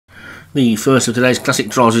The first of today's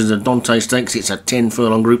classic trials is the Dante Stakes. It's a 10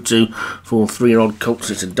 furlong Group 2 for 3-year-old colts.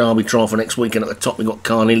 It's a Derby trial for next week, and at the top we've got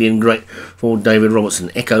Carnelian Great for David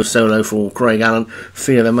Robertson, Echo Solo for Craig Allen,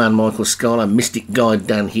 Fear the Man Michael Scala, Mystic Guide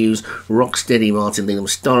Dan Hughes, Rocksteady Martin Bingham,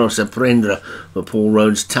 Star of Surprender for Paul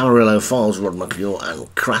Rhodes, Tamarillo Files Rod McClure,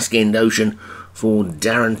 and Crask End Ocean for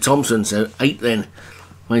Darren Thompson. So 8 then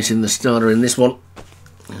facing the starter in this one,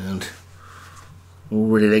 and all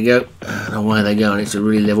ready to go, and away they go, and it's a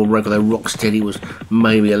really level break, although Rocksteady was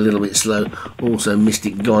maybe a little bit slow. Also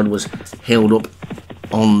Mystic Guide was held up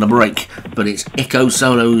on the break, but it's Echo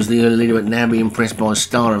Solo who's the early leader, but now being pressed by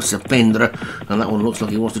Star of Serpendra, and that one looks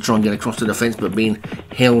like he wants to try and get across to the fence, but being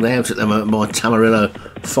held out at the moment by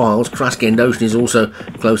Tamarillo Files. Crask End Ocean is also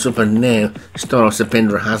close up, and now Star of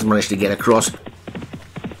Serpendra has managed to get across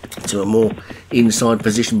to a more inside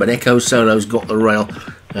position, but Echo Solo's got the rail,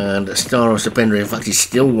 and Star of Serpendra, in fact, is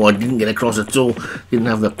still wide, didn't get across at all, didn't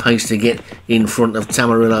have the pace to get in front of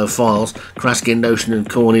Tamarillo Files. Crask End Ocean and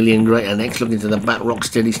Cornelian Great, and next looking to the back,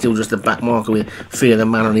 Rocksteady still just the back marker with Fear the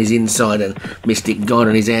Man on his inside and Mystic Guide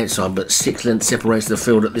on his outside, but 6 lengths separates the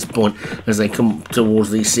field at this point as they come towards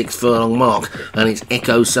the 6 furlong mark, and it's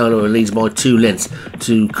Echo Solo who leads by 2 lengths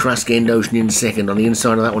to Crask End Ocean in second. On the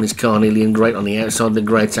inside of that one is Carnelian Great, on the outside the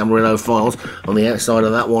Grey Tamarillo Files, on the outside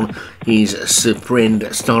of that one is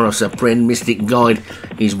Star of Surprend. Mystic Guide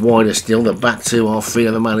is wider still. The back two are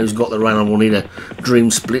Fear the Man who's got the run and will need a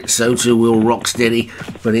dream split, so too will Rocksteady,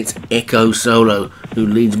 but it's Echo Solo who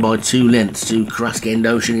leads by 2 lengths to Crask End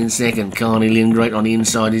Ocean in second. Carnelian Great on the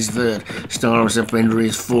inside is third. Star of Surprender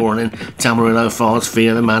is 4, and then Tamarillo Files,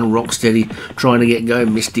 Fear the Man, Rocksteady trying to get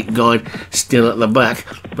going. Mystic Guide still at the back,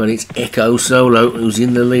 but it's Echo Solo who's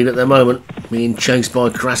in the lead at the moment, being chased by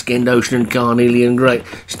Crask End Ocean and Carnelian Great.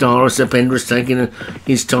 Star of Surprender is taking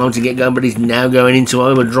his time to get going, but he's now going into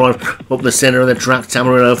overdrive up the centre of the track.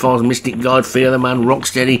 Tamarillo Files, Mystic Guide, Fear the Man,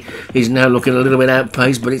 Rocksteady is now looking a little bit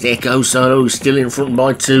outpaced, but it's Echo Solo who's still in front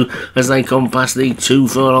by 2 as they come past the 2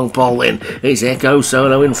 furlong pole. Then it's Echo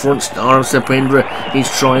Solo in front. Star of Serpendra is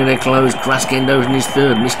trying to close. Crask End Ocean is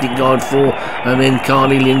third, Mystic Guide 4, and then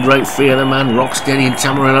Carnelian Great, Fear the Man, Rocksteady and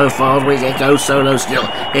Tamarillo Files, but it's Echo Solo still.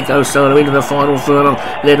 Echo Solo into the final furlong,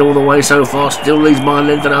 led all the way so far, still leads by a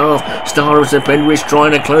length and a half. Star of Serpendra is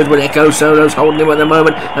trying to close, but Echo Solo's holding him at the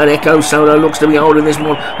moment, and Echo Solo looks to be holding this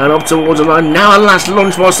one, and up towards the line. Now a last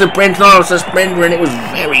lunge for Star of Serpendra, and it was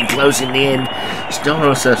very close in the end. Star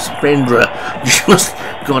of Serpendra just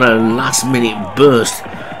got a last minute burst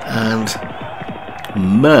and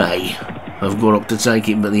may have got up to take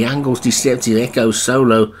it, but the angle's deceptive. Echo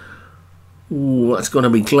Solo, ooh, that's going to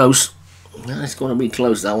be close. That's going to be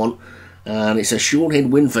close, that one. And it's a short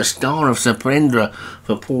head win for Star of Surprender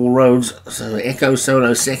for Paul Rhodes. So Echo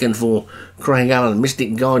Solo second for Craig Allen,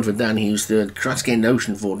 Mystic Guide for Dan Hughes third, Crask End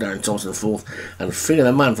Ocean for Darren Thompson fourth, and Fear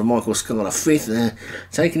the Man for Michael Scala fifth.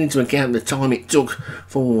 Taking into account the time it took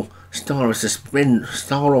for Star of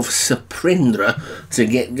Surprender to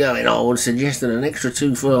get going, I would suggest that an extra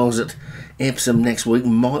 2 furlongs at Epsom next week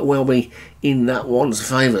might well be in that one's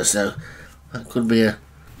favour. So that could be a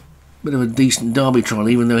bit of a decent Derby trial,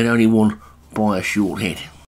 even though it only won by a short head.